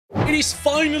It is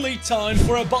finally time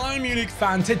for a Bayern Munich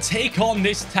fan to take on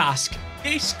this task.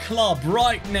 This club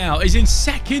right now is in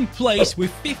second place with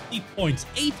 50 points,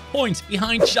 8 points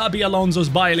behind Xabi Alonso's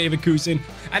Bayer Leverkusen.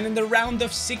 And in the round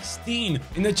of 16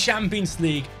 in the Champions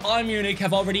League, Bayern Munich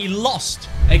have already lost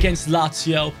against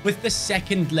Lazio, with the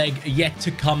second leg yet to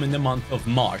come in the month of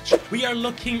March. We are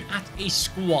looking at a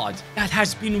squad that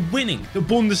has been winning the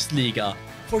Bundesliga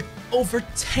for over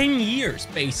 10 years,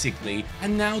 basically.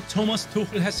 And now Thomas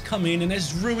Tuchel has come in and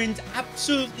has ruined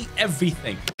absolutely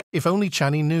everything. If only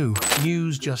Chani knew.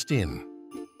 News just in.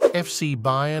 FC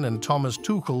Bayern and Thomas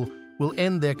Tuchel will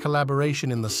end their collaboration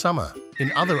in the summer.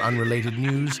 In other unrelated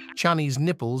news, Chani's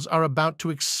nipples are about to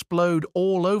explode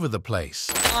all over the place.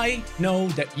 I know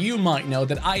that you might know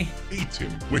that I hate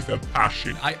him with a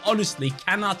passion. I honestly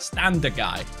cannot stand the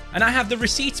guy, and I have the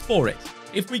receipts for it.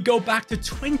 If we go back to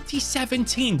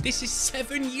 2017, this is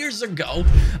 7 years ago,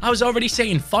 I was already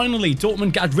saying, finally,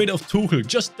 Dortmund got rid of Tuchel.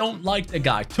 Just don't like the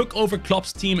guy. Took over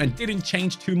Klopp's team and didn't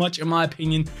change too much, in my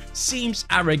opinion. Seems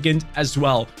arrogant as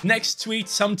well. Next tweet,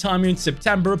 sometime in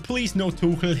September, please no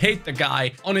Tuchel, hate the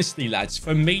guy. Honestly, lads,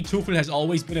 for me, Tuchel has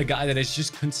always been a guy that has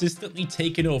just consistently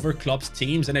taken over Klopp's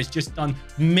teams and has just done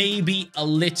maybe a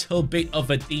little bit of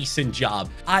a decent job.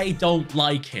 I don't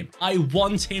like him. I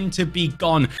want him to be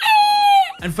gone.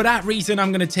 And for that reason,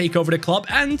 I'm going to take over the club,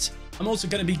 and I'm also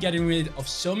going to be getting rid of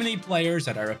so many players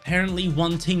that are apparently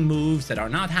wanting moves, that are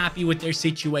not happy with their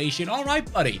situation. All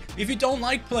right, buddy, if you don't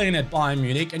like playing at Bayern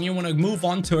Munich and you want to move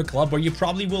on to a club where you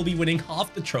probably will be winning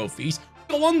half the trophies,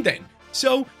 go on then.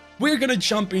 So we're going to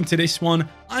jump into this one.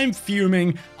 I'm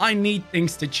fuming. I need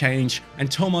things to change.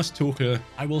 And Thomas Tuchel,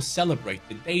 I will celebrate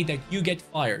the day that you get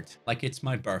fired like it's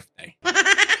my birthday.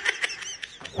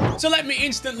 So let me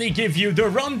instantly give you the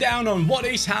rundown on what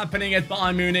is happening at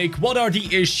Bayern Munich, what are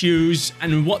the issues,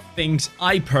 and what things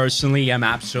I personally am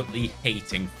absolutely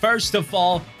hating. First of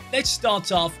all, let's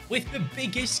start off with the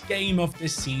biggest game of the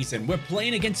season. We're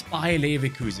playing against Bayer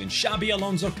Leverkusen. Xabi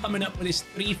Alonso coming up with his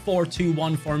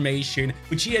 3-4-2-1 formation,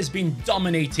 which he has been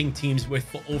dominating teams with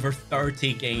for over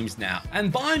 30 games now.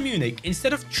 And Bayern Munich,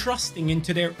 instead of trusting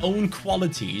into their own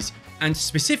qualities, and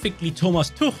specifically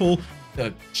Thomas Tuchel,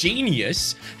 the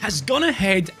genius, has gone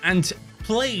ahead and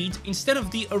played, instead of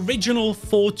the original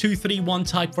 4-2-3-1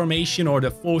 type formation or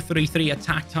the 4-3-3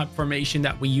 attack type formation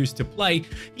that we used to play,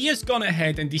 he has gone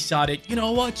ahead and decided, you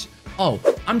know what? Oh,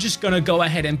 I'm just going to go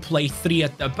ahead and play 3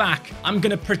 at the back. I'm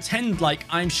going to pretend like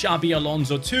I'm Xabi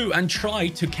Alonso too and try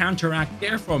to counteract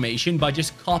their formation by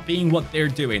just copying what they're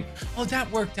doing. Oh,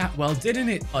 that worked out well, didn't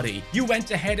it, buddy? You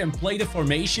went ahead and played a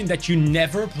formation that you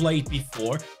never played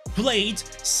before. Played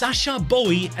Sacha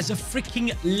Boey as a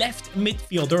freaking left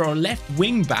midfielder or left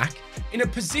wing back in a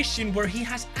position where he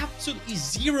has absolutely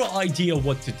zero idea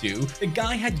what to do. The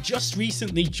guy had just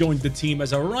recently joined the team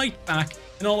as a right back,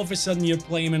 and all of a sudden you're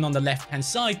playing him on the left-hand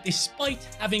side, despite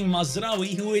having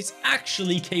Mazraoui, who is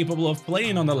actually capable of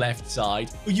playing on the left side,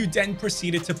 who you then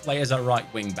proceeded to play as a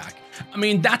right wing back. I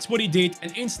mean, that's what he did,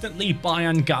 and instantly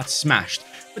Bayern got smashed.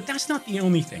 But that's not the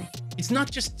only thing. It's not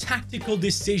just tactical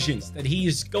decisions that he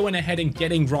is going ahead and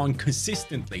getting wrong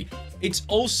consistently. It's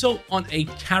also on a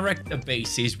character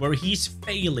basis where he's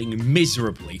failing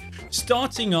miserably.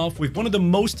 Starting off with one of the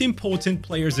most important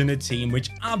players in the team, which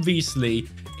obviously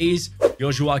is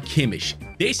Joshua Kimmich.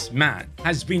 This man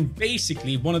has been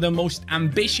basically one of the most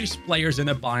ambitious players in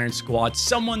the Bayern squad,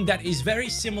 someone that is very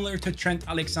similar to Trent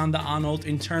Alexander-Arnold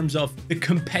in terms of the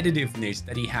competitiveness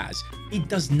that he has. He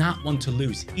does not want to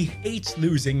lose. He hates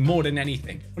losing more than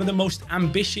anything. One of the most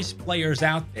ambitious players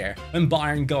out there when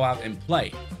Bayern go out and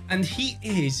play. And he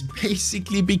is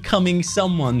basically becoming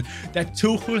someone that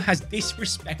Tuchel has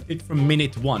disrespected from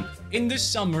minute one. In the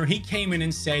summer, he came in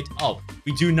and said, oh,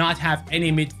 we do not have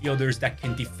any midfielders that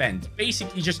can defend.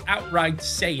 Basically just outright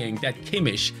saying that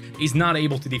Kimmich is not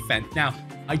able to defend. Now,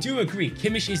 I do agree,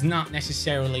 Kimmich is not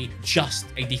necessarily just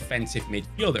a defensive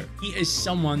midfielder. He is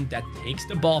someone that takes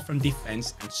the ball from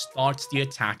defense and starts the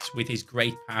attacks with his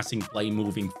great passing play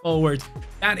moving forward.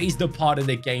 That is the part of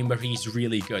the game where he's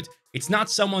really good. It's not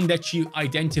someone that you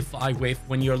identify with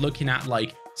when you're looking at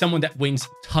like someone that wins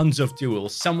tons of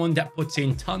duels, someone that puts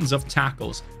in tons of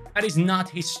tackles. That is not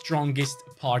his strongest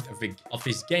part of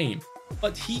his game.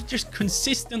 But he just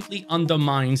consistently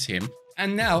undermines him.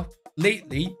 And now,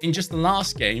 lately, in just the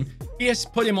last game, he has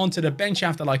put him onto the bench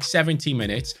after like 70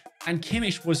 minutes. And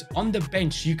Kimmich was on the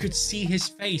bench. You could see his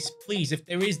face. Please, if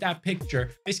there is that picture,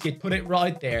 Biscuit, put it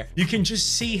right there. You can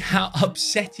just see how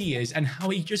upset he is and how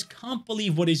he just can't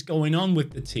believe what is going on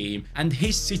with the team and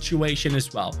his situation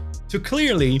as well. So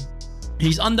clearly,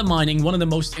 He's undermining one of the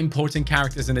most important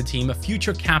characters in the team, a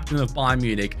future captain of Bayern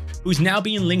Munich, who's now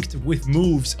being linked with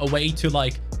moves away to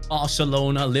like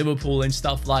Barcelona, Liverpool and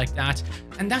stuff like that.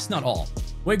 And that's not all.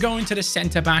 We're going to the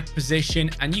centre-back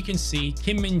position, and you can see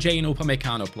Kim Min-jae and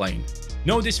Upamecano playing.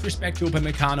 No disrespect to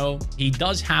Upamecano, he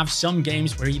does have some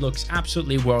games where he looks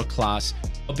absolutely world-class.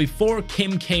 But before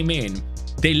Kim came in,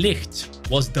 De Ligt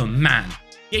was the man.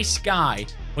 This guy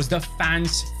was the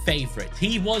fans' favorite.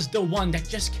 He was the one that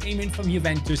just came in from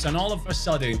Juventus and all of a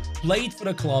sudden played for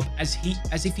the club as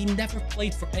if he never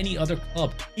played for any other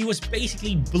club. He was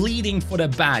basically bleeding for the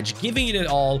badge, giving it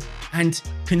all, and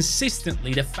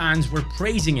consistently the fans were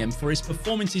praising him for his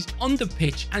performances on the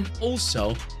pitch and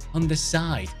also on the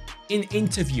side. In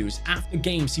interviews after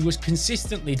games, he was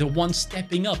consistently the one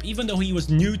stepping up. Even though he was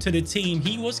new to the team,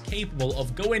 he was capable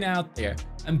of going out there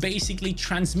and basically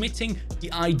transmitting the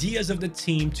ideas of the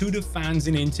team to the fans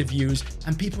in interviews,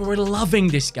 and people were loving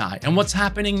this guy. And what's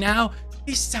happening now?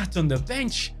 He sat on the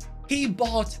bench. He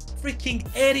bought freaking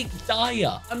Eric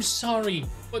Dyer. I'm sorry,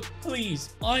 but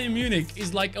please, Bayern Munich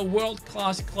is like a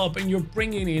world-class club, and you're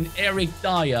bringing in Eric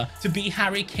Dyer to be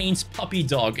Harry Kane's puppy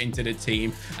dog into the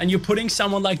team, and you're putting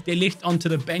someone like De Ligt onto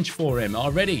the bench for him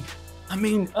already. I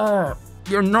mean,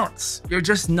 you're nuts. You're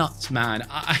just nuts, man.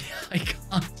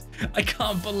 I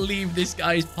can't believe this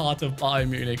guy is part of Bayern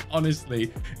Munich.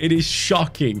 Honestly, it is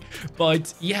shocking.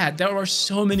 But yeah, there are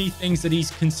so many things that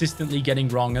he's consistently getting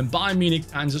wrong, and Bayern Munich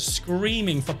fans are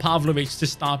screaming for Pavlovic to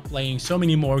start playing so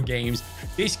many more games.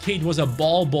 This kid was a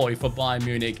ball boy for Bayern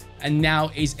Munich and now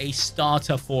is a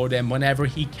starter for them whenever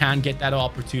he can get that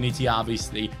opportunity,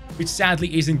 obviously, which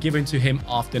sadly isn't given to him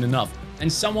often enough.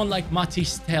 And someone like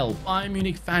Mathys Tel, Bayern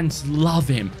Munich fans love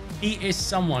him. He is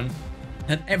someone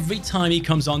that every time he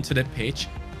comes onto the pitch,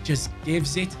 just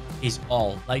gives it his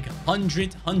all, like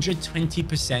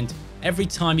 120%. Every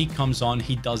time he comes on,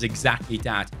 he does exactly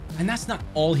that. And that's not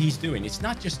all he's doing. It's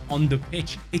not just on the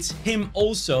pitch. It's him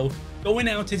also going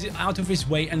out of his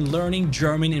way and learning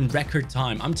German in record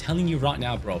time. I'm telling you right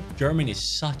now, bro, German is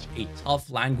such a tough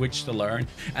language to learn.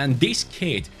 And this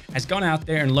kid has gone out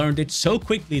there and learned it so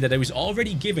quickly that he was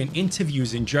already given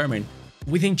interviews in German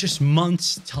within just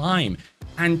months' time.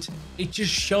 And it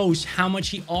just shows how much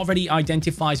he already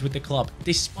identifies with the club.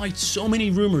 Despite so many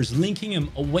rumors linking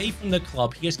him away from the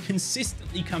club, he has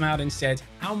consistently come out and said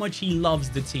how much he loves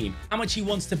the team, how much he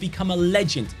wants to become a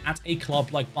legend at a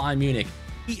club like Bayern Munich.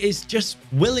 He is just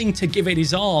willing to give it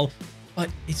his all, but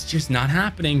it's just not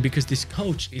happening because this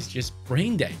coach is just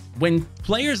brain dead. When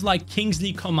players like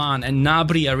Kingsley Coman and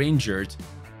Gnabry are injured,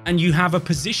 and you have a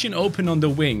position open on the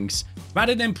wings,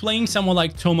 rather than playing someone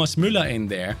like Thomas Müller in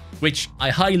there, which I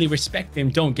highly respect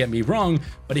him, don't get me wrong,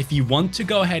 but if you want to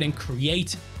go ahead and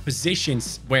create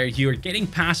positions where you're getting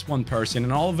past one person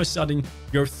and all of a sudden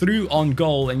you're through on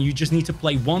goal and you just need to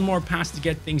play one more pass to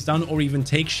get things done or even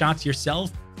take shots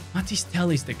yourself, Mathys Tel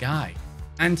is the guy.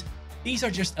 And these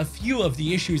are just a few of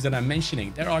the issues that I'm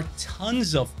mentioning. There are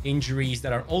tons of injuries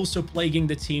that are also plaguing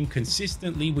the team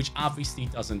consistently, which obviously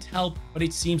doesn't help, but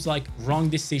it seems like wrong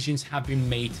decisions have been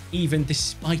made even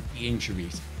despite the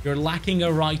injuries. You're lacking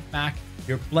a right back.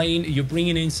 You're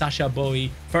bringing in Sacha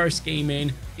Boey. First game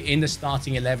in the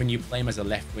starting 11, you play him as a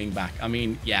left wing back. I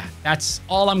mean, yeah, that's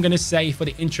all I'm going to say for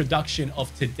the introduction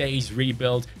of today's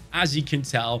rebuild. As you can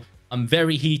tell, I'm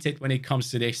very heated when it comes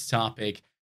to this topic,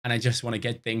 and I just want to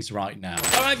get things right now.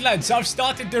 All right, lads, I've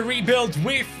started the rebuild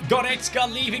with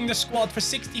Goretzka leaving the squad for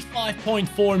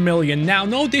 65.4 million. Now,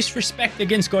 no disrespect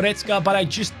against Goretzka, but I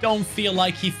just don't feel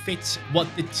like he fits what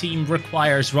the team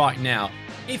requires right now.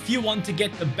 If you want to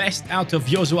get the best out of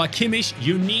Joshua Kimmich,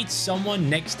 you need someone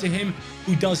next to him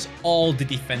who does all the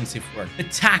defensive work. The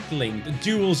tackling, the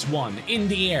duels won, in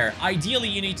the air. Ideally,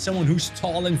 you need someone who's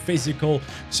tall and physical.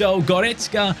 So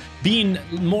Goretzka being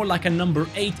more like a number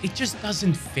 8, it just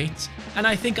doesn't fit. And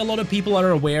I think a lot of people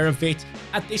are aware of it.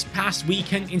 At this past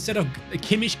weekend, instead of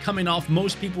Kimmich coming off,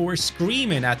 most people were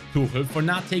screaming at Tuchel for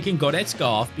not taking Goretzka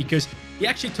off because he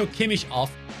actually took Kimmich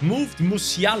off, moved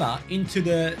Musiala into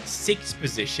the 6th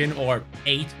position, or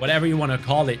 8, whatever you want to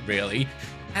call it, really.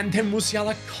 And then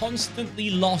Musiala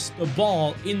constantly lost the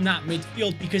ball in that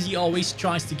midfield because he always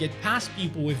tries to get past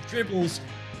people with dribbles,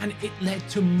 and it led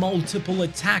to multiple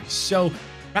attacks. So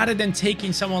rather than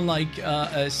taking someone like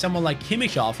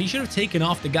Kimmich off, he should have taken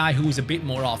off the guy who was a bit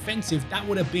more offensive. That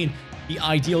would have been the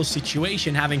ideal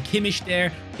situation. Having Kimmich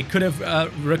there, it could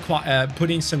have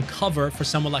put in some cover for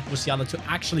someone like Musiala to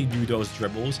actually do those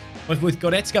dribbles. But with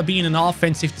Goretzka being an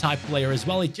offensive type player as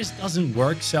well, it just doesn't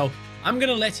work. So I'm going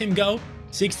to let him go.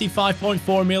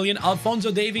 65.4 million.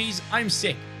 Alphonso Davies, I'm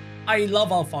sick. I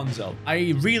love Alfonso.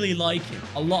 I really like him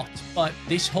a lot. But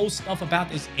this whole stuff about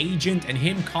his agent and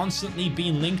him constantly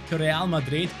being linked to Real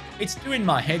Madrid, it's doing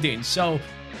my head in. So,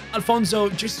 Alfonso,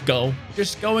 just go.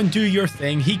 Just go and do your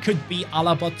thing. He could be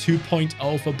Alaba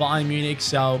 2.0 for Bayern Munich.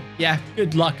 So, yeah,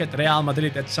 good luck at Real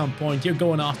Madrid at some point. You're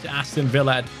going off to Aston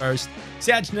Villa at first.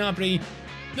 Serge Gnabry,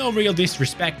 no real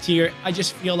disrespect here. I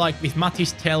just feel like with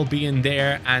Mathys Tel being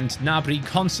there and Gnabry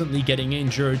constantly getting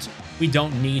injured, we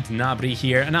don't need Gnabry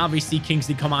here. And obviously,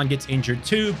 Kingsley Coman gets injured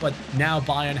too, but now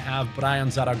Bayern have Brian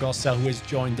Zaragoza, who has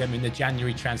joined them in the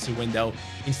January transfer window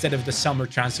instead of the summer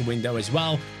transfer window as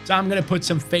well. So I'm going to put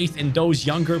some faith in those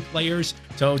younger players.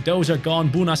 So those are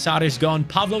gone. Bunasar is gone.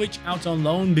 Pavlovic out on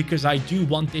loan because I do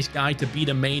want this guy to be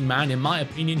the main man. In my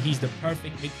opinion, he's the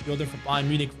perfect midfielder for Bayern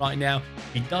Munich right now.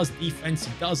 He does defense,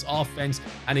 he does offense,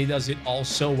 and he does it all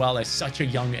so well at such a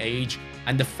young age.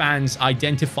 And the fans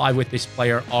identify with this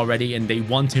player already, and they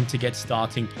want him to get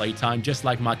starting playtime, just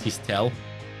like Mathys Tel.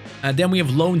 And then we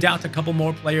have loaned out a couple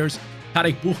more players.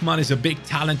 Tarek Buchmann is a big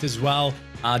talent as well.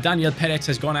 Daniel Perez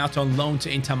has gone out on loan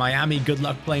to Inter Miami. Good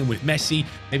luck playing with Messi.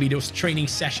 Maybe those training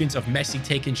sessions of Messi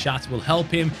taking shots will help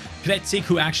him. Kretzik,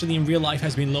 who actually in real life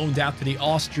has been loaned out to the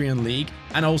Austrian league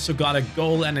and also got a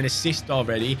goal and an assist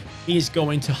already, he is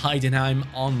going to Heidenheim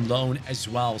on loan as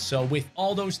well. So with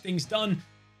all those things done,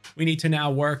 we need to now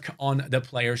work on the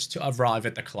players to arrive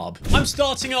at the club. I'm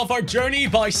starting off our journey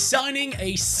by signing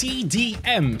a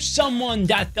CDM, someone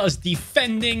that does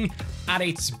defending at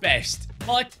its best,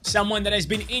 but someone that has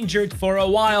been injured for a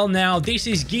while now. This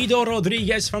is Guido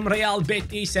Rodriguez from Real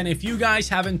Betis, and if you guys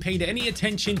haven't paid any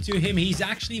attention to him, he's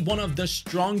actually one of the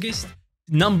strongest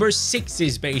number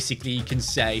 6s, basically, you can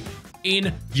say,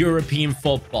 in European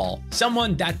football.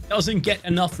 Someone that doesn't get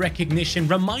enough recognition.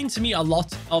 Reminds me a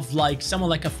lot of like someone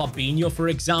like a Fabinho, for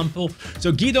example.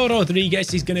 So Guido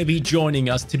Rodriguez is going to be joining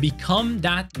us to become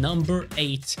that number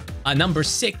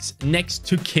 6 next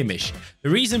to Kimmich. The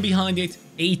reason behind it,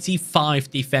 85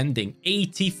 defending,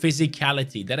 80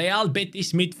 physicality. The Real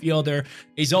Betis midfielder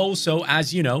is also,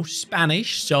 as you know,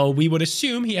 Spanish, so we would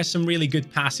assume he has some really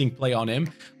good passing play on him.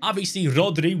 Obviously,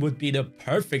 Rodri would be the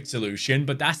perfect solution,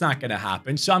 but that's not going to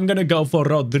happen. So I'm going to go for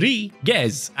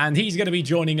Rodriguez, and he's going to be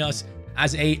joining us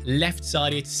as a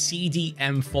left-sided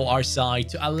CDM for our side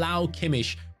to allow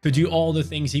Kimmich to do all the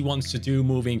things he wants to do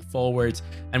moving forward.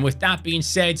 And with that being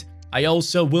said, I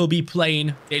also will be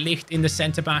playing De Ligt in the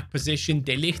centre-back position.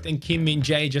 De Ligt and Kim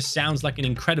Min-jae just sounds like an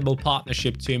incredible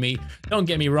partnership to me. Don't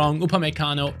get me wrong,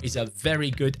 Upamecano is a very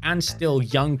good and still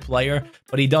young player,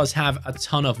 but he does have a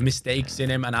ton of mistakes in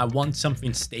him, and I want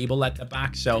something stable at the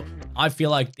back, so I feel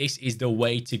like this is the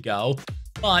way to go.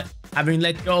 But having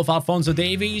let go of Alphonso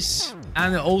Davies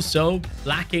and also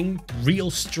lacking real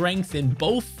strength in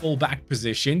both fullback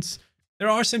positions, there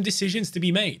are some decisions to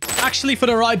be made. Actually, for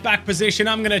the right back position,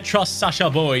 I'm going to trust Sacha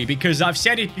Boey because I've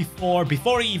said it before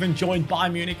he even joined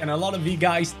Bayern Munich, and a lot of you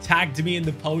guys tagged me in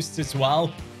the posts as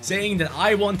well, saying that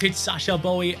I wanted Sacha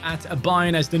Boey at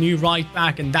Bayern as the new right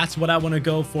back, and that's what I want to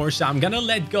go for. So I'm going to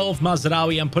let go of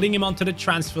Mazraoui. I'm putting him onto the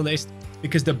transfer list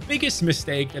because the biggest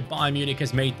mistake that Bayern Munich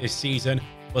has made this season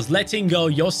was letting go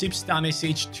Josip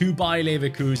Stanisic to Bayer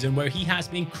Leverkusen, where he has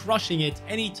been crushing it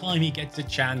anytime he gets a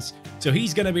chance. So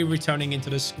he's going to be returning into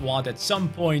the squad at some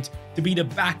point to be the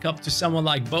backup to someone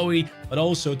like Bowie, but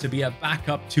also to be a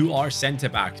backup to our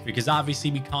centre-backs, because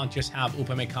obviously we can't just have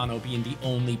Upamecano being the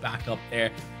only backup there.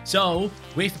 So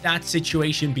with that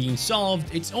situation being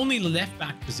solved, it's only the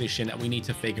left-back position that we need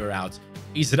to figure out.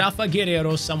 Is Rafa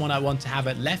Guerreiro someone I want to have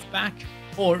at left-back?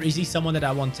 Or is he someone that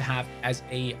I want to have as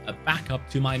a backup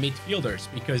to my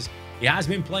midfielders? Because he has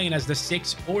been playing as the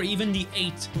 6 or even the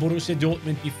 8 Borussia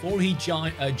Dortmund before he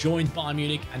joined Bayern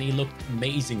Munich, and he looked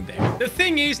amazing there. The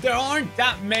thing is, there aren't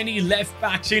that many left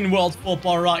backs in world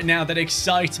football right now that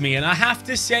excite me, and I have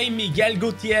to say Miguel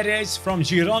Gutierrez from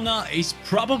Girona is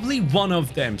probably one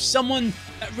of them. Someone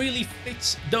that really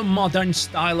fits the modern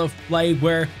style of play,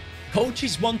 where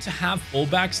coaches want to have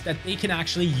fullbacks that they can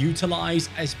actually utilize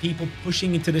as people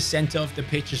pushing into the center of the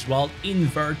pitch as well,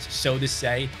 invert, so to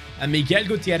say. And Miguel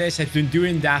Gutierrez has been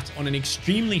doing that on an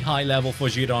extremely high level for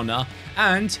Girona,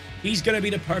 and he's going to be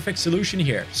the perfect solution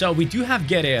here. So we do have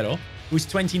Guerreiro, who's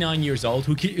 29 years old,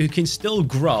 who can still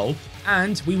grow,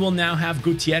 and we will now have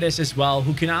Gutierrez as well,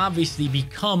 who can obviously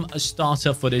become a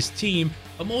starter for this team,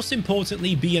 but most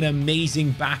importantly be an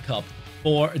amazing backup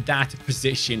for that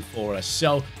position for us.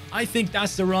 So I think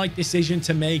that's the right decision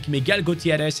to make. Miguel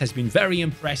Gutierrez has been very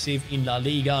impressive in La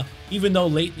Liga. Even though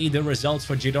lately the results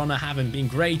for Girona haven't been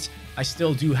great, I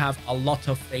still do have a lot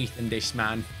of faith in this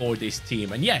man for this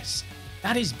team. And yes,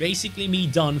 that is basically me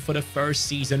done for the first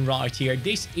season right here.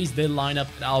 This is the lineup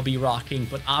that I'll be rocking,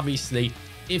 but obviously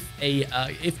if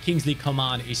Kingsley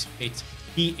Coman is fit,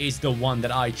 he is the one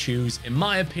that I choose. In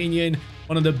my opinion,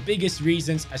 one of the biggest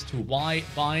reasons as to why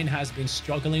Bayern has been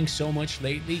struggling so much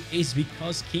lately is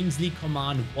because Kingsley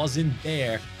Coman wasn't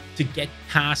there to get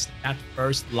past that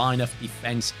first line of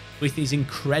defense with his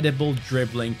incredible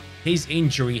dribbling. His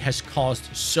injury has caused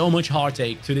so much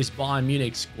heartache to this Bayern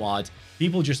Munich squad.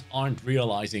 People just aren't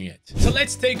realizing it. So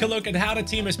let's take a look at how the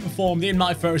team has performed in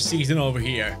my first season over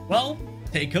here. Well,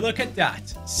 take a look at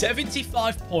that.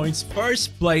 75 points,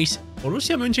 first place.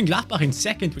 Borussia Mönchengladbach in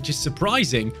second, which is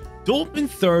surprising. Dortmund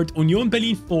third, Union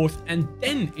Berlin fourth, and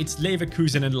then it's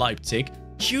Leverkusen and Leipzig.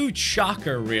 Huge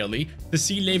shocker, really, to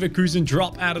see Leverkusen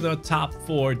drop out of the top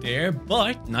 4 there,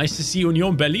 but nice to see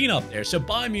Union Berlin up there. So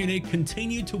Bayern Munich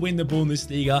continue to win the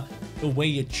Bundesliga the way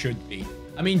it should be.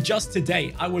 I mean, just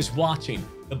today, I was watching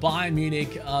the Bayern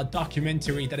Munich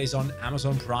documentary that is on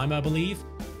Amazon Prime, I believe,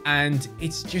 and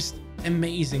it's just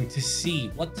amazing to see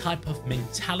what type of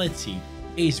mentality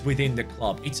is within the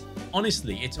club. It's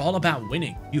honestly, it's all about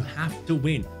winning. You have to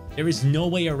win. There is no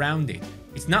way around it.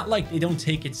 It's not like they don't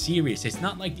take it serious. It's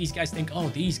not like these guys think, oh,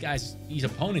 these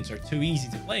opponents are too easy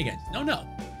to play against. No.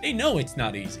 They know it's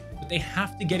not easy, but they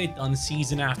have to get it done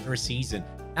season after season.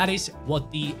 That is what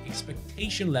the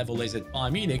expectation level is at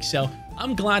Bayern Munich. So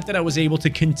I'm glad that I was able to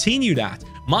continue that.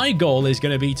 My goal is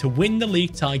going to be to win the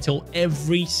league title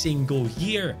every single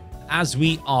year as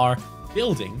we are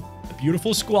building a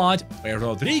beautiful squad where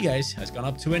Rodriguez has gone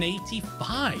up to an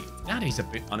 85. That is a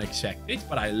bit unexpected,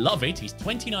 but I love it. He's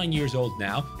 29 years old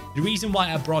now. The reason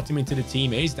why I brought him into the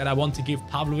team is that I want to give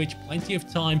Pavlovic plenty of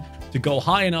time to go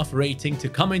high enough rating to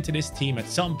come into this team at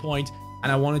some point,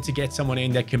 and I wanted to get someone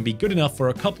in that can be good enough for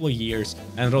a couple of years,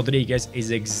 and Rodriguez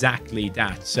is exactly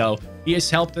that. So he has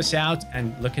helped us out,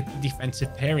 and look at the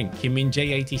defensive pairing. Kim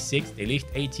Min-jae 86, De Ligt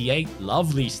 88,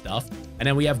 lovely stuff. And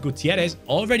then we have Gutierrez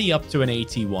already up to an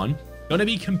 81. Going to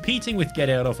be competing with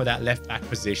Guerrero for that left back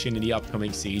position in the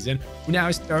upcoming season, who now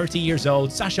is 30 years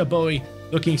old. Sasha Boy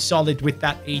looking solid with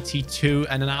that 82,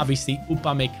 and then obviously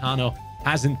Upamecano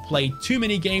hasn't played too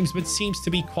many games, but seems to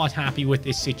be quite happy with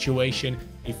this situation.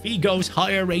 If he goes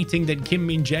higher rating than Kim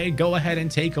Min-jae, go ahead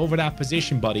and take over that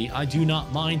position, buddy. I do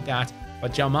not mind that.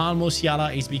 But Jamal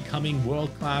Musiala is becoming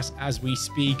world-class as we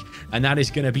speak, and that is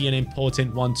going to be an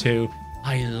important one too.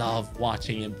 I love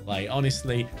watching him play.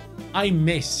 Honestly, I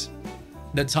miss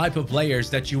the type of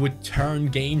players that you would turn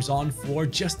games on for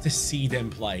just to see them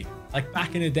play. Like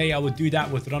back in the day, I would do that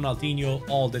with Ronaldinho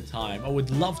all the time. I would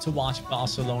love to watch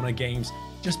Barcelona games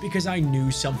just because I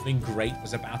knew something great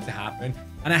was about to happen.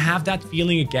 And I have that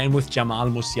feeling again with Jamal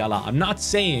Musiala. I'm not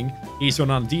saying he's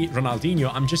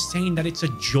Ronaldinho. I'm just saying that it's a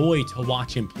joy to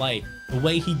watch him play. The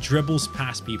way he dribbles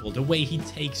past people, the way he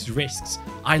takes risks.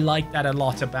 I like that a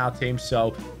lot about him.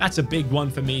 So that's a big one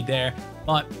for me there.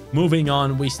 But moving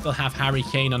on, we still have Harry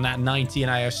Kane on that 90.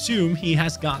 And I assume he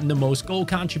has gotten the most goal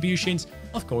contributions.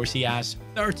 Of course, he has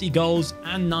 30 goals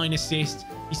and 9 assists.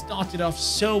 He started off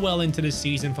so well into the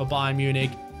season for Bayern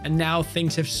Munich, and now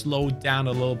things have slowed down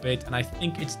a little bit, and I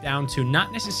think it's down to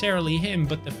not necessarily him,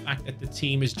 but the fact that the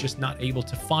team is just not able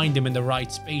to find him in the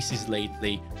right spaces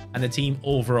lately, and the team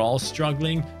overall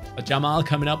struggling. But Jamal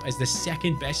coming up as the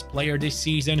second best player this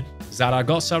season,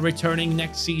 Zaragoza returning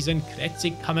next season,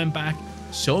 Kretzik coming back.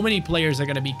 So many players are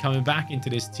going to be coming back into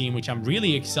this team, which I'm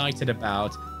really excited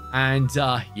about. And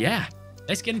yeah,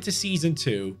 let's get into season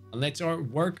 2 and let's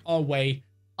work our way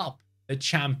up the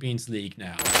Champions League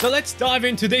now. So let's dive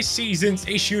into this season's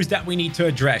issues that we need to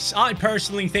address. I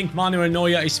personally think Manuel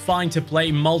Neuer is fine to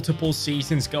play multiple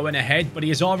seasons going ahead, but he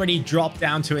has already dropped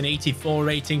down to an 84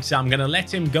 rating, so I'm going to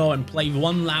let him go and play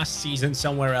one last season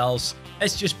somewhere else.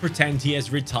 Let's just pretend he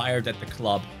has retired at the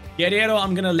club. Guerrero,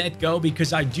 I'm going to let go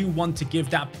because I do want to give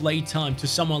that play time to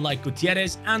someone like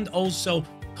Gutierrez, and also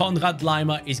Konrad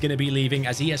Laimer is going to be leaving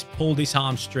as he has pulled his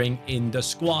hamstring in the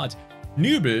squad.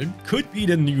 Nübel could be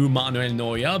the new Manuel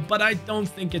Neuer, but I don't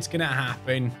think it's going to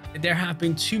happen. There have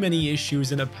been too many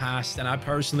issues in the past, and I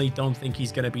personally don't think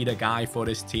he's going to be the guy for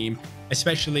this team,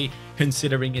 especially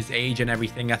considering his age and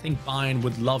everything. I think Bayern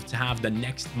would love to have the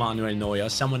next Manuel Neuer,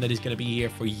 someone that is going to be here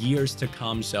for years to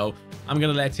come, so I'm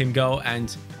going to let him go.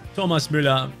 And Thomas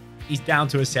Müller, he's down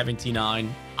to a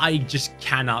 79. I just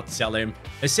cannot sell him.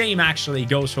 The same actually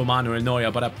goes for Manuel Neuer,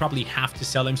 but I probably have to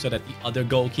sell him so that the other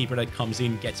goalkeeper that comes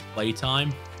in gets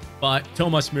playtime. But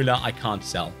Thomas Müller, I can't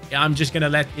sell. I'm just going to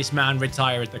let this man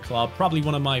retire at the club. Probably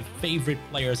one of my favorite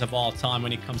players of all time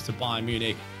when it comes to Bayern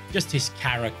Munich. Just his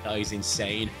character is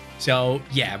insane. So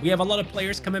yeah, we have a lot of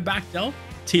players coming back though.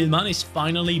 Tillman is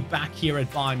finally back here at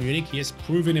Bayern Munich. He has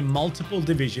proven in multiple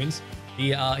divisions. He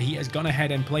has gone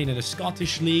ahead and played in the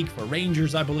Scottish League for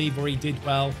Rangers, I believe, where he did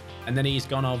well. And then he's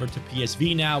gone over to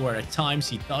PSV now, where at times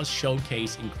he does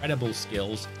showcase incredible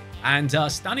skills. And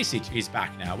Stanisic is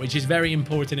back now, which is very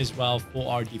important as well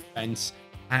for our defense.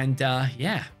 And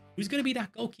yeah, who's going to be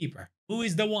that goalkeeper? Who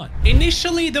is the one?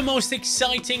 Initially, the most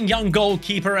exciting young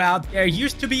goalkeeper out there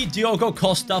used to be Diogo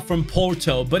Costa from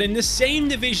Porto. But in the same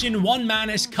division, one man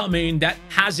has come in that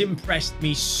has impressed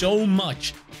me so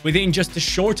much within just a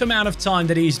short amount of time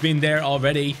that he's been there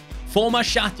already. Former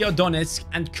Shakhtar Donetsk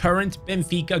and current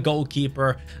Benfica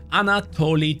goalkeeper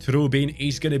Anatoly Trubin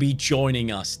is going to be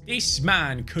joining us. This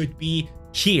man could be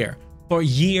here for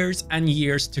years and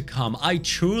years to come. I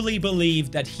truly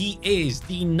believe that he is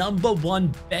the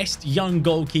 #1 best young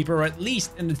goalkeeper, at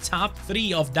least in the top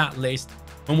 3 of that list.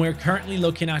 When we're currently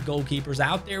looking at goalkeepers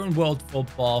out there in world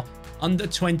football under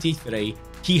 23,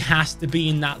 he has to be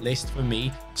in that list for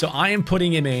me. So I am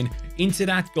putting him into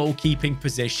that goalkeeping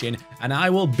position, and I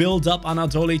will build up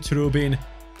Anatoly Trubin.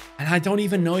 And I don't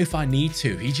even know if I need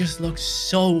to. He just looks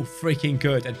so freaking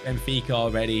good at Benfica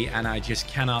already, and I just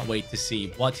cannot wait to see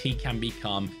what he can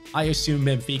become. I assume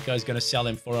Benfica is going to sell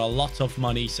him for a lot of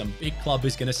money. Some big club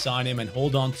is going to sign him and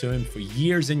hold on to him for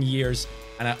years and years.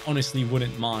 And I honestly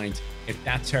wouldn't mind if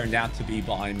that turned out to be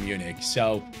Bayern Munich.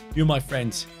 So you, my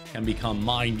friends, can become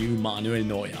my new Manuel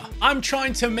Neuer. I'm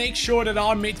trying to make sure that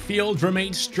our midfield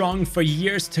remains strong for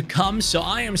years to come, so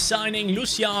I am signing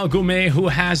Luciano Goumet, who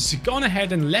has gone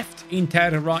ahead and left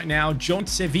Inter right now, joined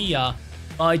Sevilla,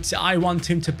 but I want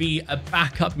him to be a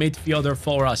backup midfielder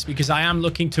for us because I am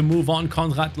looking to move on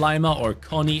Konrad Laimer, or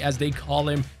Connie as they call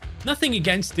him. Nothing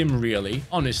against him really,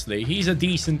 honestly. He's a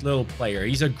decent little player.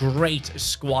 He's a great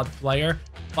squad player.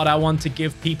 But I want to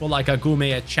give people like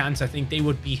Agume a chance. I think they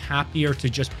would be happier to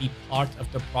just be part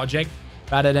of the project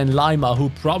rather than Lima, who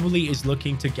probably is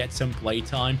looking to get some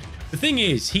playtime. The thing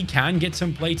is, he can get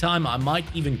some playtime. I might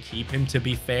even keep him, to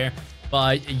be fair.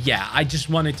 But yeah, I just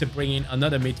wanted to bring in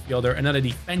another midfielder, another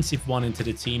defensive one into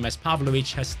the team, as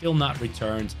Pavlovic has still not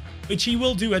returned, which he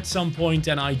will do at some point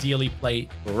and ideally play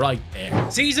right there.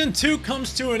 Season 2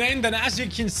 comes to an end, and as you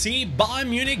can see, Bayern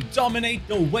Munich dominate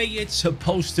the way it's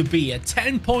supposed to be. A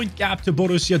 10-point gap to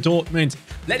Borussia Dortmund,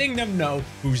 letting them know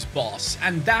who's boss,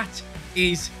 and that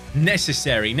is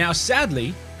necessary. Now,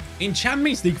 sadly, in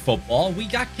Champions League football, we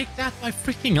got kicked out by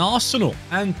freaking Arsenal,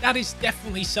 and that is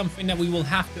definitely something that we will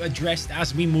have to address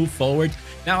as we move forward.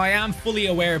 Now, I am fully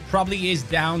aware it probably is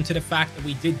down to the fact that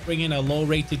we did bring in a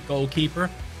low-rated goalkeeper,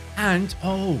 and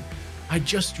oh, I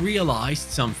just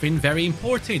realized something very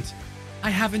important.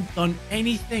 I haven't done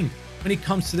anything when it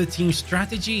comes to the team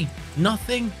strategy.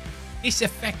 Nothing. This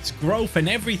affects growth and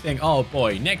everything. Oh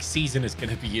boy, next season is going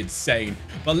to be insane.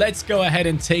 But let's go ahead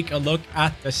and take a look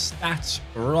at the stats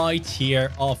right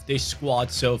here of this squad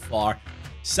so far.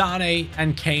 Sane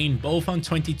and Kane both on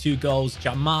 22 goals.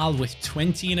 Jamal with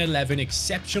 20 and 11.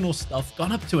 Exceptional stuff.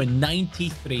 Gone up to a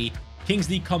 93.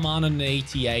 Kingsley Coman on an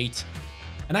 88.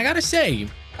 And I gotta say,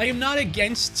 I am not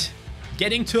against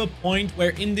getting to a point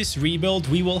where in this rebuild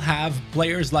we will have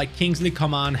players like Kingsley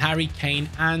Coman, Harry Kane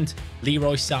and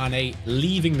Leroy Sané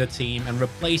leaving the team and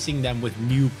replacing them with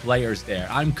new players there.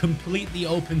 I'm completely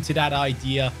open to that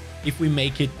idea if we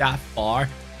make it that far.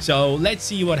 So let's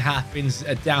see what happens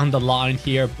down the line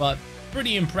here, but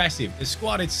pretty impressive. The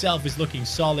squad itself is looking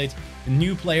solid. The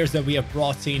new players that we have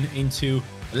brought in into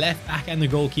the left back and the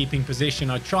goalkeeping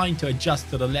position are trying to adjust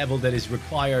to the level that is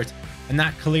required, and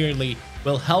that clearly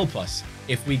will help us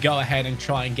if we go ahead and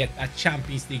try and get that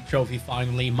Champions League trophy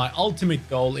finally. My ultimate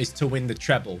goal is to win the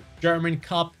treble. German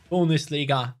Cup,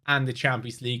 Bundesliga, and the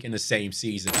Champions League in the same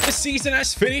season. The season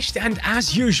has finished, and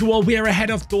as usual, we are ahead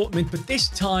of Dortmund, but this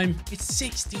time it's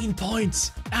 16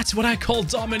 points. That's what I call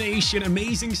domination.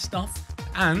 Amazing stuff.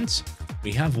 And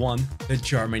we have won the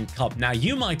German Cup. Now,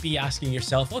 you might be asking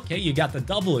yourself, okay, you got the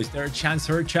double. Is there a chance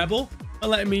for a treble? Well,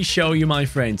 let me show you, my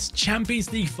friends.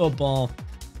 Champions League football,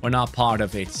 we're not part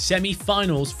of it.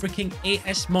 Semi-finals, freaking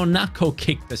AS Monaco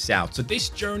kicked us out. So this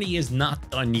journey is not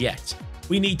done yet.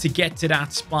 We need to get to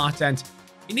that spot, and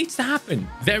it needs to happen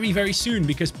very, very soon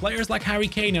because players like Harry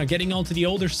Kane are getting onto the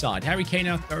older side. Harry Kane,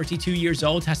 now 32 years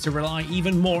old, has to rely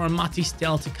even more on Mati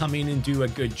Stel to come in and do a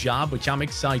good job, which I'm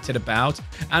excited about.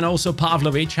 And also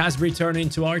Pavlovic has returned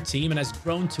into our team and has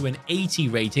grown to an 80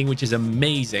 rating, which is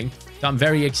amazing. So I'm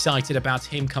very excited about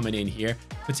him coming in here,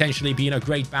 potentially being a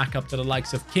great backup to the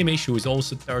likes of Kimmich, who is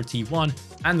also 31,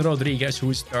 and Rodriguez, who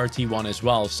is 31 as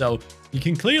well. So you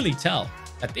can clearly tell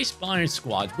that this Bayern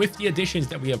squad, with the additions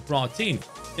that we have brought in,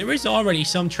 there is already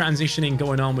some transitioning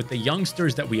going on with the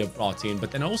youngsters that we have brought in,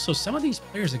 but then also some of these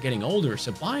players are getting older.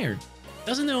 So Bayern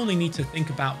doesn't only need to think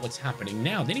about what's happening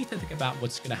now, they need to think about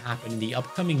what's going to happen in the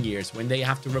upcoming years when they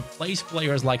have to replace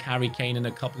players like Harry Kane in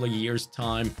a couple of years'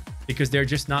 time, because they're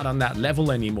just not on that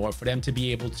level anymore for them to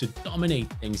be able to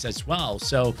dominate things as well.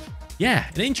 So yeah,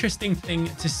 an interesting thing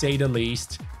to say the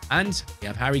least. And we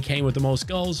have Harry Kane with the most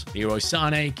goals, Leroy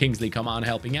Sané, Kingsley Coman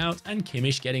helping out, and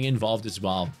Kimmich getting involved as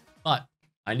well. But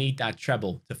I need that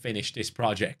treble to finish this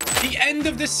project. The end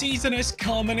of the season has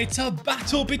come, and it's a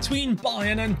battle between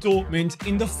Bayern and Dortmund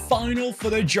in the final for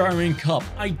the German Cup.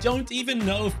 I don't even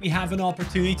know if we have an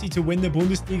opportunity to win the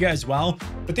Bundesliga as well,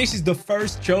 but this is the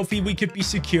first trophy we could be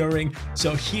securing.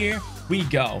 So here we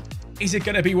go. Is it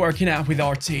going to be working out with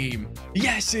our team?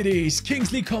 Yes, it is.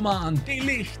 Kingsley Coman, De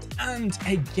Ligt, and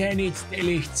again, it's De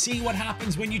Ligt. See what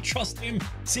happens when you trust him.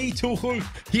 See Tuchel.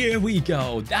 Here we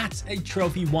go. That's a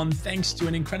trophy won thanks to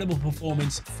an incredible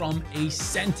performance from a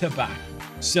centre-back.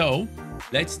 So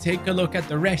let's take a look at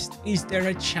the rest. Is there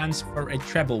a chance for a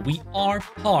treble? We are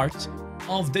part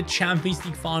of the Champions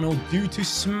League final due to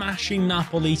smashing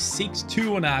Napoli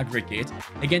 6-2 on aggregate.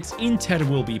 Against Inter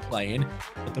we'll be playing,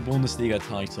 but the Bundesliga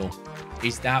title,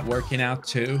 is that working out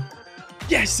too?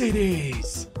 Yes, it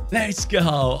is. Let's go.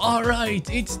 All right,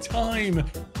 it's time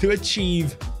to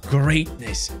achieve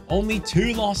greatness. Only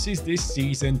 2 losses this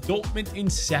season. Dortmund in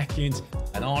second,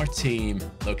 and our team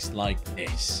looks like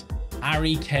this.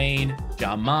 Harry Kane,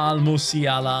 Jamal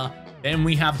Musiala. Then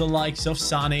we have the likes of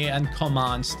Sané and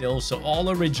Coman still, so all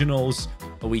originals.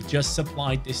 But we just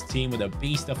supplied this team with a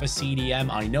beast of a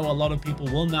CDM. I know a lot of people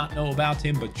will not know about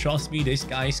him, but trust me, this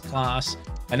guy's class.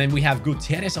 And then we have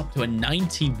Gutierrez up to a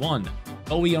 91.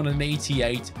 Bowie on an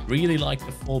 88. Really like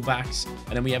the fullbacks.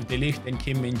 And then we have De Ligt and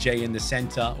Kim Min-jae in the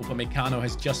center. Upamecano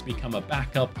has just become a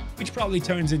backup, which probably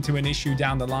turns into an issue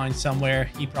down the line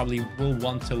somewhere. He probably will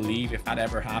want to leave if that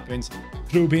ever happens.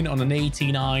 Rubin on an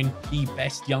 89. The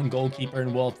best young goalkeeper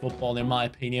in world football, in my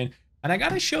opinion. And I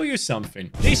gotta show you something.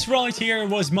 This right here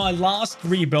was my last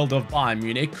rebuild of Bayern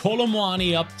Munich. Kolo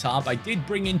Muani up top. I did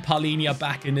bring in Palhinha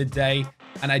back in the day,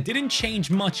 and I didn't change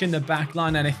much in the back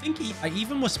line. And I think I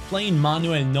even was playing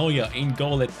Manuel Neuer in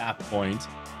goal at that point.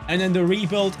 And then the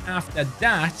rebuild after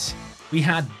that, we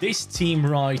had this team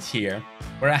right here,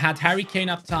 where I had Harry Kane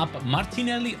up top,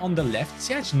 Martinelli on the left.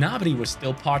 Serge Gnabry was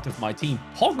still part of my team.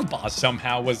 Pogba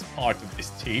somehow was part of this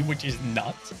team, which is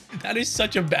nuts. That is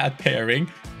such a bad pairing.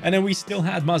 And then we still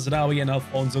had Mazraoui and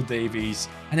Alphonso Davies,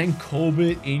 and then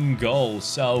Kobe in goal.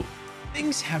 So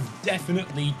things have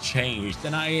definitely changed.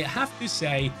 And I have to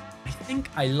say, I think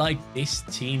I like this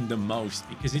team the most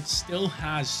because it still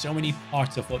has so many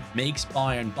parts of what makes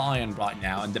Bayern Bayern right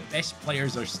now. And the best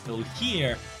players are still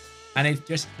here. And it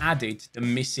just added the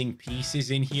missing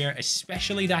pieces in here,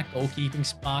 especially that goalkeeping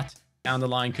spot. Down the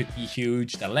line could be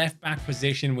huge. The left back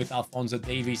position with Alphonso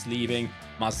Davies leaving,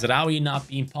 Mazraoui not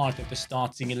being part of the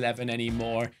starting 11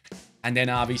 anymore. And then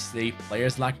obviously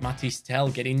players like Mathys Tel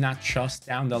getting that trust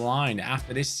down the line.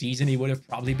 After this season, he would have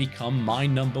probably become my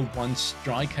 #1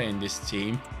 striker in this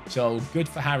team. So good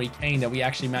for Harry Kane that we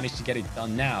actually managed to get it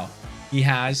done now. He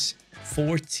has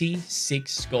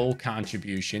 46 goal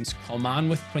contributions. Coman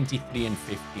with 23 and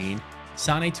 15.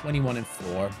 Sané 21 and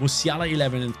 4, Musiala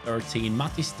 11 and 13,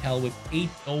 Mathys Tel with 8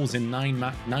 goals in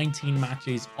 19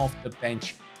 matches off the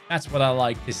bench. That's what I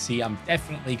like to see. I'm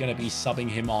definitely going to be subbing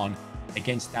him on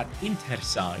against that Inter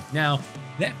side. Now,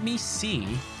 let me see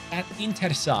that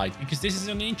Inter side, because this is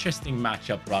an interesting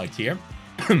matchup right here.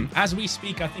 As we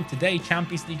speak, I think today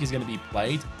Champions League is going to be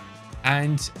played.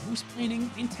 And who's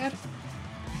playing Inter?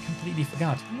 I completely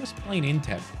forgot. Who was playing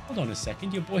Inter? Hold on a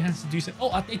second. Your boy has to do something. Oh,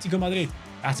 Atletico Madrid.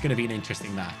 That's going to be an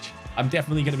interesting match. I'm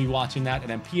definitely going to be watching that. And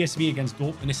then PSV against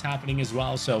Dortmund is happening as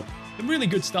well. So some really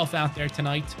good stuff out there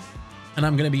tonight. And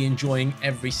I'm going to be enjoying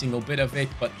every single bit of it.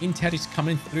 But Inter is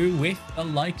coming through with the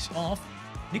likes of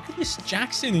Nicholas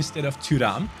Jackson instead of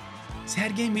Thuram.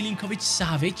 Sergej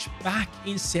Milinkovic-Savic back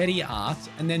in Serie A.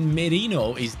 And then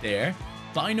Merino is there.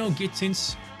 Bino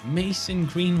Gittins, Mason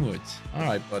Greenwood. All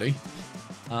right, buddy.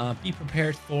 Be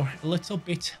prepared for a little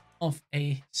bit of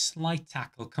a slight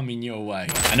tackle coming your way.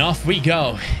 And off we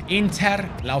go. Inter,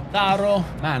 Lautaro.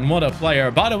 Man, what a player.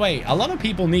 By the way, a lot of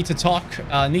people need to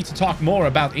talk more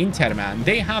about Inter, man.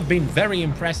 They have been very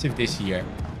impressive this year.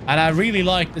 And I really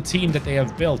like the team that they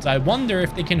have built. I wonder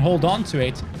if they can hold on to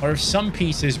it or if some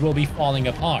pieces will be falling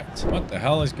apart. What the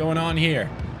hell is going on here?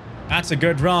 That's a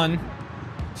good run.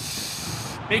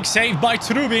 Big save by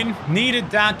Trubin.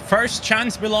 Needed that. First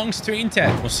chance belongs to Inter.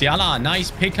 Musiala, nice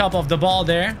pickup of the ball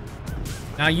there.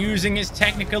 Now using his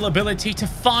technical ability to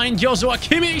find Joshua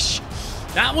Kimmich.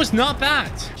 That was not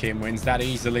bad. Kim wins that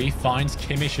easily. Finds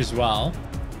Kimmich as well.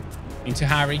 Into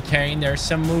Harry Kane. There's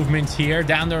some movement here.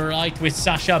 Down the right with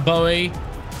Sacha Boey.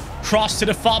 Cross to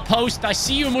the far post. I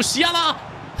see you, Musiala.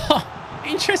 Huh,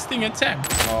 interesting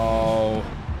attempt. Oh,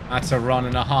 that's a run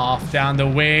and a half down the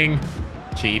wing.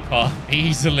 Keeper,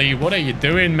 easily. What are you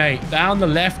doing, mate? Down the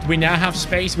left, we now have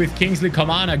space with Kingsley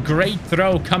Coman. A great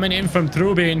throw coming in from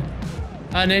Trubin.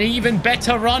 And an even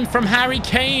better run from Harry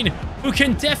Kane, who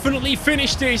can definitely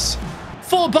finish this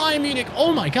for Bayern Munich.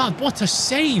 Oh my God, what a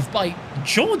save by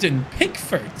Jordan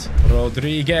Pickford.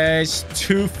 Rodriguez,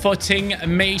 two-footing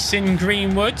Mason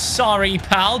Greenwood. Sorry,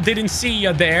 pal, didn't see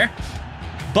you there.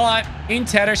 But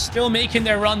Inter are still making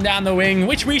their run down the wing,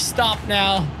 which we stop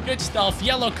now. Good stuff.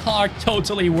 Yellow card,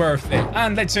 totally worth it.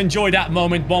 And let's enjoy that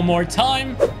moment one more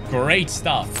time. Great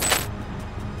stuff.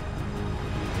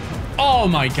 Oh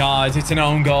my God, it's an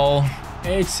own goal.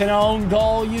 It's an own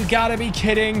goal. You gotta be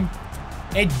kidding.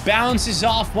 It bounces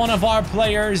off one of our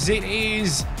players. It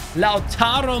is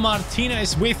Lautaro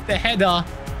Martinez with the header.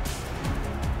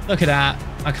 Look at that.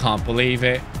 I can't believe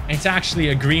it. It's actually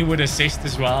a Greenwood assist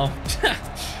as well.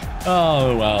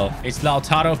 Oh, well. It's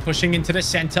Lautaro pushing into the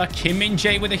center. Kim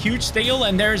Min-jae with a huge steal.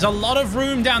 And there's a lot of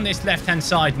room down this left-hand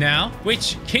side now,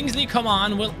 which Kingsley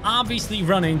Coman will obviously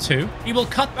run into. He will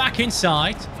cut back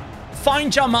inside.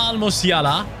 Find Jamal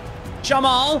Musiala.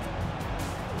 Jamal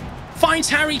finds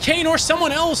Harry Kane or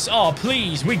someone else. Oh,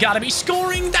 please. We got to be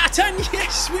scoring that. And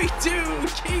yes, we do.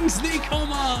 Kingsley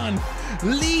Coman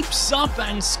leaps up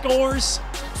and scores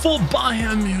for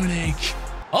Bayern Munich.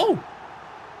 Oh,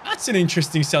 that's an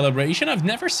interesting celebration. I've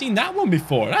never seen that one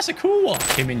before. That's a cool one.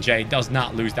 Kim Min-jae does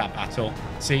not lose that battle.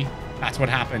 See, that's what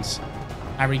happens.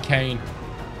 Harry Kane.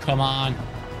 Come on.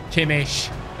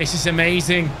 Kimmich. This is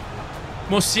amazing.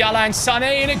 Musiala and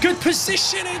Sané in a good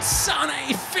position. It's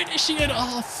Sané finishing it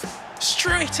off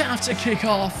straight after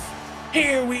kickoff.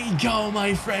 Here we go,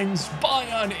 my friends.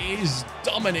 Bayern is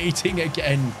dominating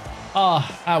again. Ah,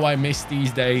 how I miss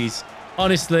these days.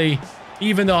 Honestly,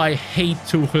 even though I hate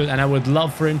Tuchel and I would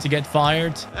love for him to get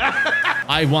fired,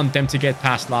 I want them to get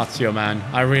past Lazio, man.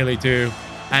 I really do.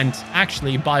 And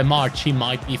actually, by March, he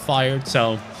might be fired.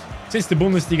 So, since the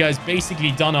Bundesliga is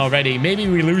basically done already, maybe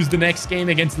we lose the next game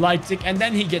against Leipzig and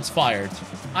then he gets fired.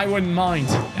 I wouldn't mind.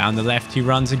 Down the left, he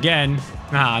runs again.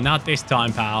 Ah, not this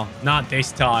time, pal. Not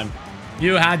this time.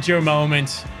 You had your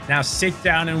moment. Now sit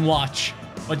down and watch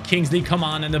what Kingsley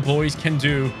Coman and the boys can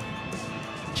do.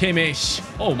 Kimmich.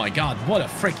 Oh my God, what a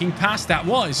freaking pass that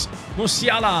was.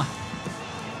 Musiala.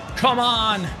 Come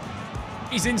on.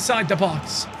 He's inside the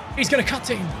box. He's going to cut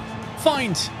in.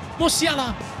 Find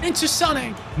Musiala into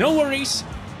Sané. No worries.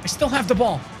 I still have the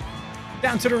ball.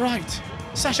 Down to the right.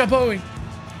 Sacha Boey.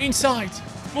 Inside.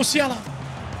 Musiala.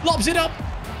 Lobs it up.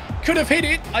 Could have hit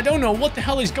it. I don't know what the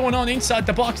hell is going on inside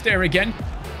the box there again.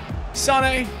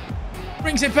 Sané.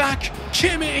 Brings it back.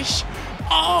 Kimmich.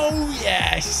 Oh,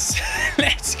 yes.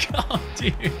 Let's go,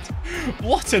 dude.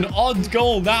 What an odd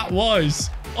goal that was.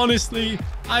 Honestly,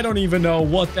 I don't even know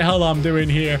what the hell I'm doing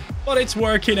here. But it's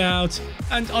working out.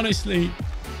 And honestly,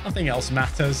 nothing else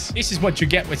matters. This is what you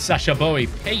get with Sacha Boey.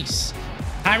 Pace.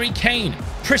 Harry Kane.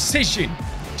 Precision.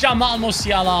 Jamal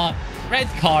Musiala. Red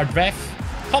card, ref.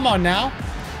 Come on now.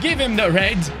 Give him the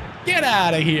red. Get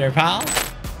out of here, pal.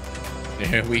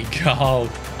 There we go.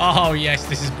 Oh, yes.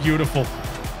 This is beautiful.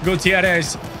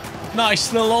 Gutierrez.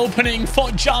 Nice little opening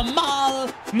for Jamal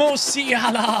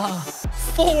Musiala.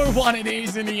 4-1 it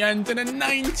is in the end. In the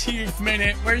 90th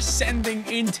minute, we're sending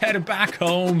Inter back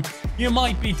home. You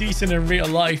might be decent in real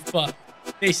life, but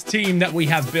this team that we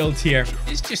have built here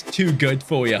is just too good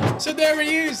for you. So there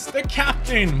he is, the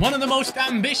captain. One of the most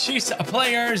ambitious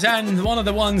players and one of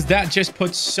the ones that just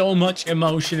puts so much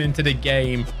emotion into the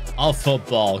game of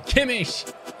football.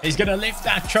 Kimmich is going to lift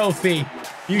that trophy.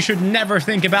 You should never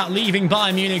think about leaving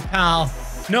Bayern Munich, pal.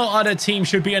 No other team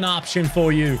should be an option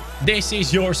for you. This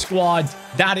is your squad.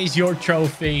 That is your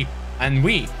trophy. And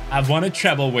we have won a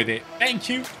treble with it. Thank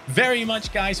you very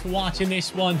much, guys, for watching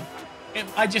this one.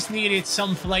 I just needed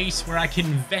some place where I can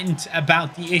vent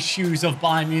about the issues of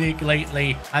Bayern Munich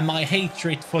lately and my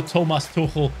hatred for Thomas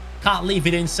Tuchel. Can't leave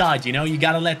it inside, you know? You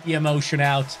gotta let the emotion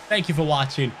out. Thank you for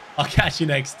watching. I'll catch you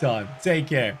next time. Take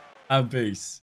care and peace.